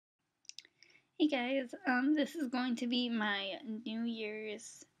Hey guys, this is going to be my New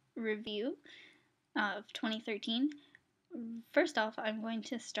Year's review of 2013. First off, I'm going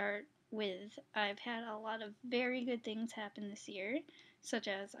to start with I've had a lot of very good things happen this year, such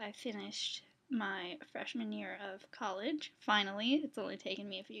as I finished my freshman year of college. Finally, it's only taken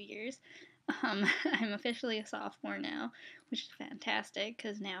me a few years. I'm officially a sophomore now, which is fantastic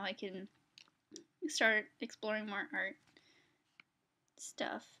because now I can start exploring more art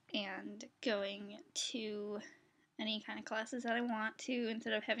stuff and going to any kind of classes that I want to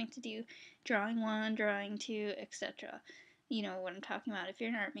instead of having to do drawing 1, drawing 2, etc. You know what I'm talking about if you're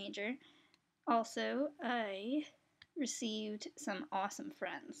an art major. Also, I received some awesome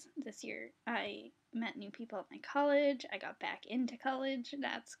friends this year. I met new people at my college. I got back into college.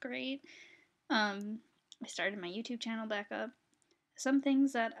 That's great. I started my YouTube channel back up. Some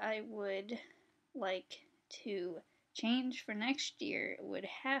things that I would like to change for next year would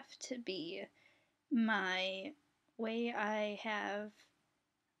have to be my way I have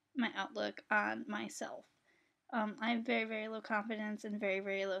my outlook on myself. I have very, very low confidence and very,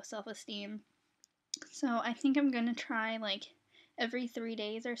 very low self-esteem. So I think I'm going to try like every 3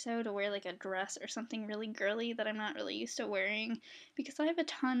 days or so to wear like a dress or something really girly that I'm not really used to wearing, because I have a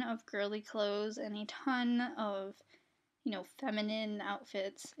ton of girly clothes and a ton of, feminine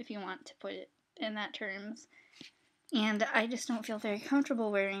outfits, if you want to put it in that terms. And I just don't feel very comfortable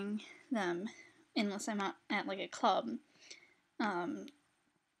wearing them unless I'm at like a club. I'm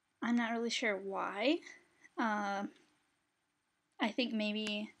not really sure why. I think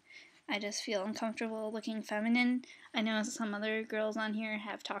maybe I just feel uncomfortable looking feminine. I know some other girls on here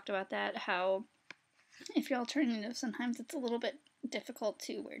have talked about that, how if you're alternative, sometimes it's a little bit difficult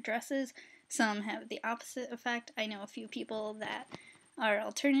to wear dresses. Some have the opposite effect. I know a few people that are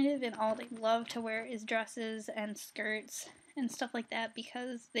alternative and all they love to wear is dresses and skirts and stuff like that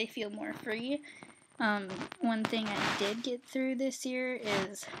because they feel more free. One thing I did get through this year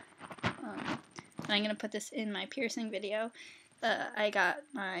is, and I'm going to put this in my piercing video, I got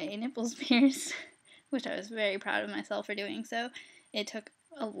my nipples pierced, which I was very proud of myself for doing so. It took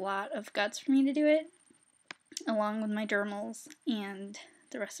a lot of guts for me to do it, along with my dermals and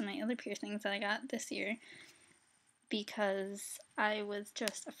the rest of my other piercings that I got this year, because I was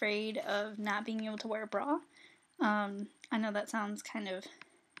just afraid of not being able to wear a bra. I know that sounds kind of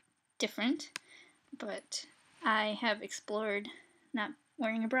different, but I have explored not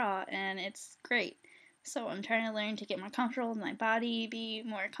wearing a bra, and it's great. So I'm trying to learn to get more comfortable with my body, be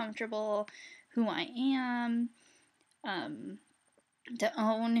more comfortable who I am, to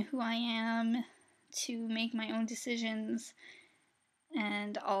own who I am, to make my own decisions,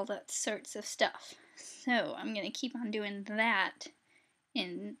 and all that sorts of stuff. So I'm going to keep on doing that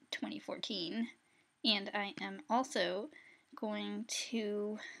in 2014, and I am also going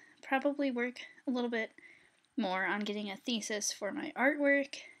to probably work a little bit more on getting a thesis for my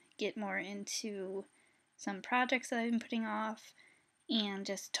artwork, get more into some projects that I've been putting off, and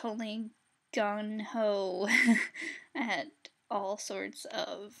just totally gung-ho at all sorts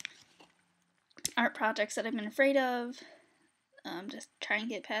of art projects that I've been afraid of. Just try and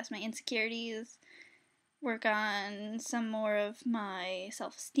get past my insecurities, work on some more of my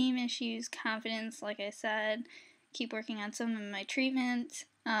self-esteem issues, confidence, like I said, keep working on some of my treatment,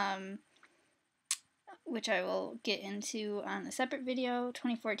 which I will get into on a separate video.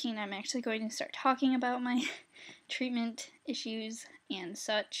 2014, I'm actually going to start talking about my treatment issues and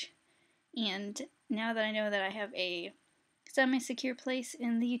such. And now that I know that I have a semi-secure place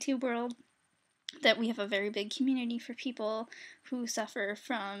in the YouTube world, that we have a very big community for people who suffer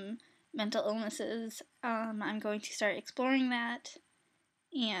from mental illnesses, I'm going to start exploring that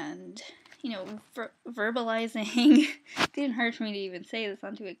and, verbalizing. It didn't hurt for me to even say this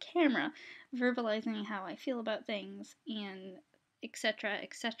onto a camera. Verbalizing how I feel about things and etc.,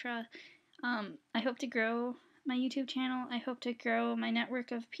 etc. I hope to grow my YouTube channel. I hope to grow my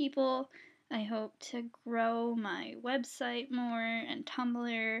network of people. I hope to grow my website more and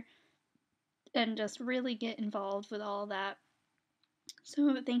Tumblr and just really get involved with all that.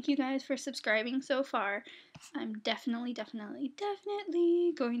 So thank you guys for subscribing so far. I'm definitely going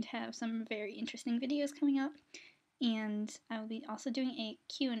to have some very interesting videos coming up. And I will be also doing a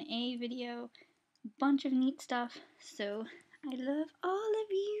Q&A video. A bunch of neat stuff. So I love all of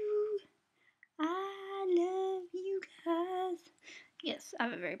you. I love you guys. Yes, I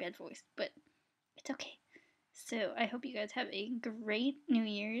have a very bad voice, but it's okay. So I hope you guys have a great New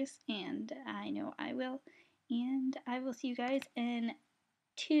Year's, and I know I will. And I will see you guys in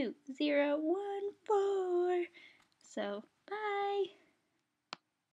 2014. So, bye!